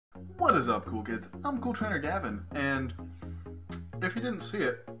What is up, cool kids? I'm Cool Trainer Gavin, and if you didn't see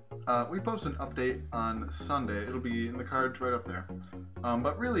it, we posted an update on Sunday. It'll be in the cards right up there.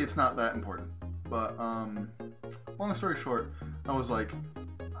 But really, it's not that important. But, long story short, I was like,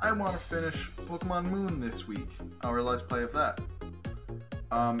 I want to finish Pokemon Moon this week, our Let's Play of that.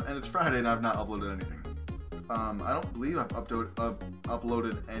 And it's Friday and I've not uploaded anything. I don't believe I've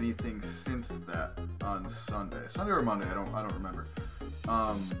uploaded anything since that on Sunday. Sunday or Monday, I don't remember.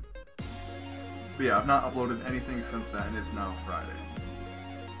 But yeah, I've not uploaded anything since that, and it's now Friday.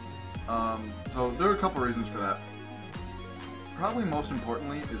 So there are a couple reasons for that. Probably most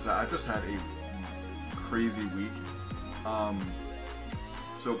importantly is that I just had a crazy week.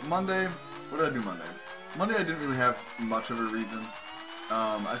 So Monday, what did I do Monday? Monday I didn't really have much of a reason.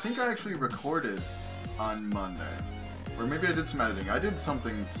 I think I actually recorded on Monday. Or maybe I did some editing. I did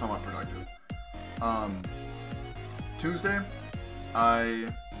something somewhat productive. Tuesday, I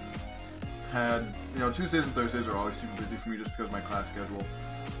had, Tuesdays and Thursdays are always super busy for me just because of my class schedule.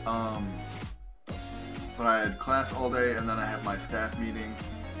 But I had class all day, and then I have my staff meeting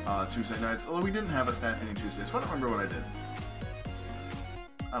Tuesday nights. Although we didn't have a staff meeting Tuesday, so I don't remember what I did.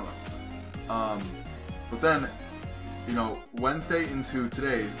 I don't know. But then, Wednesday into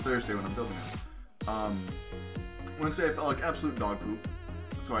today, Thursday when I'm building this, Wednesday I felt like absolute dog poop,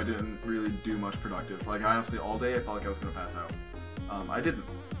 so I didn't really do much productive. Like, honestly, all day I felt like I was going to pass out. I didn't,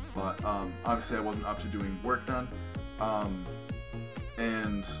 but obviously I wasn't up to doing work then.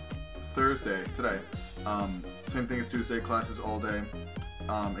 And Thursday, today, same thing as Tuesday, classes all day,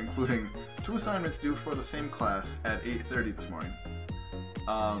 including 2 assignments due for the same class at 8:30 this morning.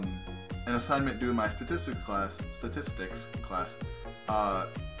 An assignment due in my statistics class,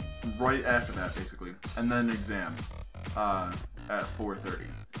 right after that, basically, and then an exam at 4:30,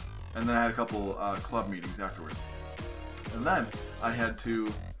 and then I had a couple club meetings afterward, and then I had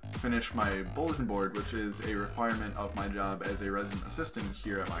to finish my bulletin board, which is a requirement of my job as a resident assistant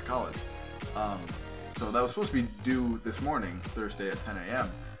here at my college. So that was supposed to be due this morning, Thursday at 10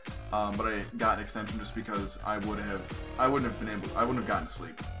 a.m. But I got an extension just because I wouldn't have gotten to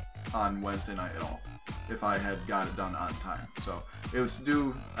sleep on Wednesday night at all if I had got it done on time. So it was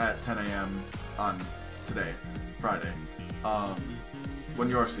due at 10 a.m. on today, Friday, when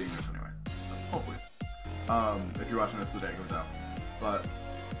you're seeing this anyway, hopefully. If you're watching this the day it goes out. But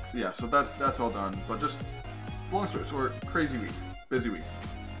yeah, so that's all done. But just long story short, crazy week, busy week.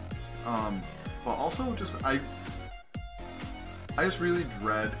 But also I just really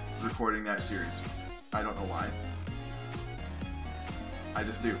dread recording that series. I don't know why. I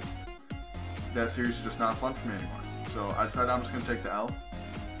just do. That series is just not fun for me anymore. So I decided I'm just gonna take the L,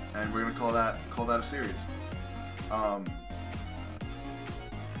 and we're gonna call that a series. I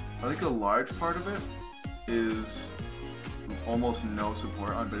think a large part of it is almost no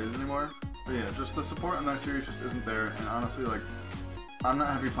support on videos anymore. But yeah, just the support on that series just isn't there, and honestly, like, I'm not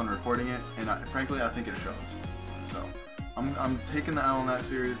having fun recording it, and frankly, I think it shows. So I'm taking the L on that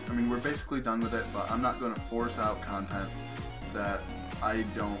series. I mean, we're basically done with it, but I'm not going to force out content that I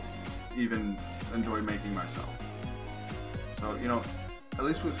don't even enjoy making myself. So, at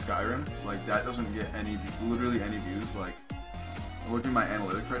least with Skyrim, like, that doesn't get literally any views. Like, I'm looking at my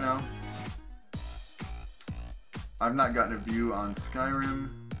analytics right now. I've not gotten a view on Skyrim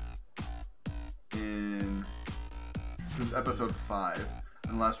since episode 5,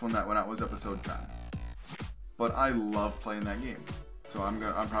 and the last one that went out was episode 10. But I love playing that game, so I'm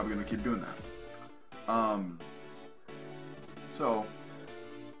probably gonna keep doing that. So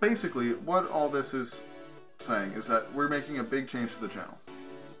basically, what all this is saying is that we're making a big change to the channel.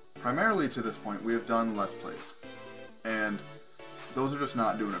 Primarily to this point, we have done Let's Plays, and those are just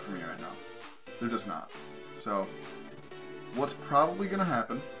not doing it for me right now. They're just not. So what's probably gonna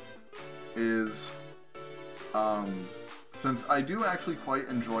happen is, since I do actually quite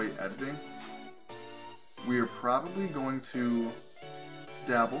enjoy editing, we are probably going to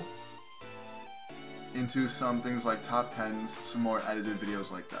dabble into some things like top 10s, some more edited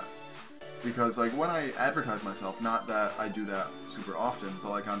videos like that. Because, like, when I advertise myself, not that I do that super often,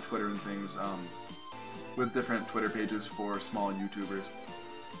 but like on Twitter and things, with different Twitter pages for small YouTubers,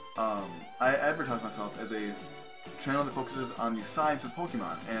 I advertise myself as a channel that focuses on the science of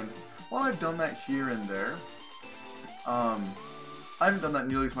Pokemon, and while I've done that here and there, I haven't done that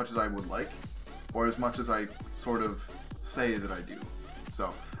nearly as much as I would like, or as much as I sort of say that I do.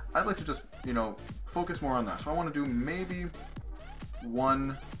 So I'd like to just, focus more on that. So I want to do maybe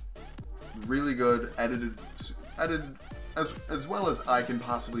one really good edited as well as I can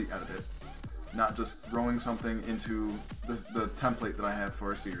possibly edit it, not just throwing something into the template that I have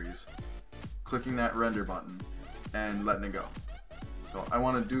for a series, clicking that render button, and letting it go. So I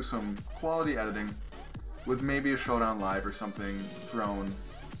want to do some quality editing with maybe a showdown live or something thrown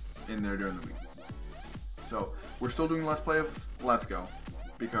in there during the week. So we're still doing Let's Play of Let's Go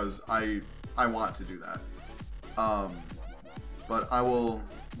because I want to do that. But I will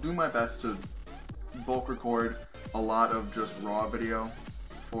do my best to bulk record a lot of just raw video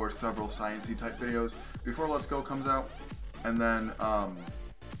for several sciencey type videos before Let's Go comes out. And then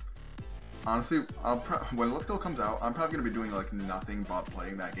honestly, when Let's Go comes out, I'm probably going to be doing like nothing but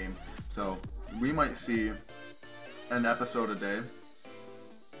playing that game. So we might see an episode a day,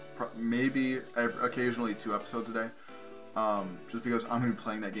 maybe occasionally 2 episodes a day, just because I'm going to be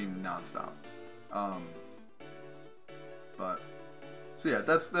playing that game nonstop. But so yeah,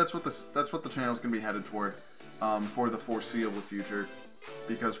 that's what the channel is going to be headed toward for the foreseeable future.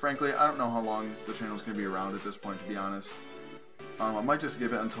 Because frankly, I don't know how long the channel is going to be around at this point, to be honest. I might just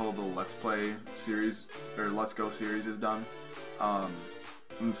give it until the Let's Play series, or Let's Go series is done,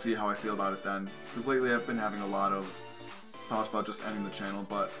 and see how I feel about it then. Because lately I've been having a lot of thoughts about just ending the channel,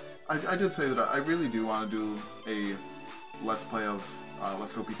 but I did say that I really do want to do a Let's Play of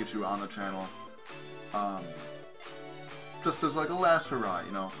Let's Go Pikachu on the channel, just as like a last hurrah,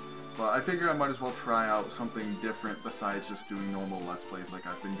 you know. But I figure I might as well try out something different besides just doing normal Let's Plays like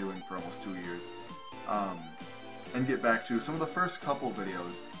I've been doing for almost 2 years. And get back to some of the first couple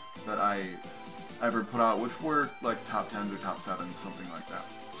videos that I ever put out, which were like top 10s or top 7s, something like that.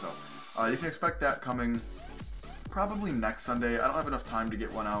 So you can expect that coming probably next Sunday. I don't have enough time to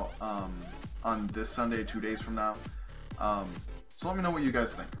get one out on this Sunday, 2 days from now. So let me know what you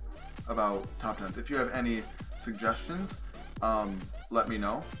guys think about top 10s. If you have any suggestions, let me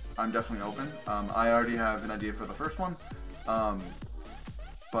know. I'm definitely open. I already have an idea for the first one.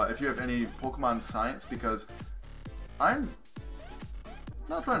 But if you have any Pokemon science, because I'm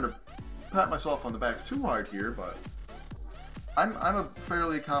not trying to pat myself on the back too hard here, but I'm a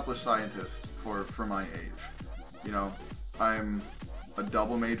fairly accomplished scientist for my age. You know, I'm a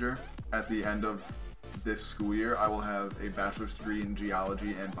double major. At the end of this school year, I will have a bachelor's degree in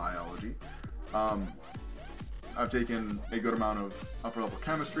geology and biology. I've taken a good amount of upper level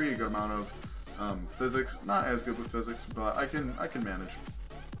chemistry, a good amount of physics. Not as good with physics, but I can manage.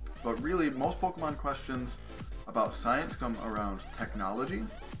 But really, most Pokemon questions about science come around technology,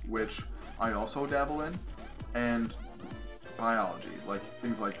 which I also dabble in, and biology, like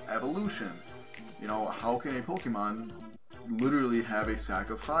things like evolution. You know, how can a Pokemon literally have a sack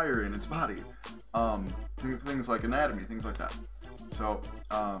of fire in its body? Things like anatomy, things like that. So,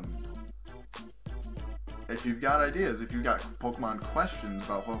 if you've got ideas, if you've got Pokemon questions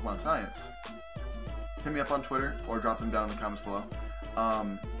about Pokemon science, hit me up on Twitter or drop them down in the comments below.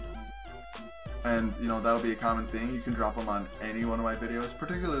 And, you know, that'll be a common thing. You can drop them on any one of my videos,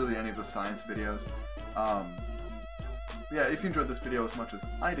 particularly any of the science videos. Yeah, if you enjoyed this video as much as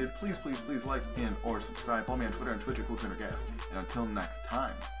I did, please, please, please like and or subscribe. Follow me on Twitter and Twitch at CoolTrainerGav. And until next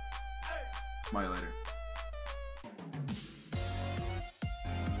time, smile later.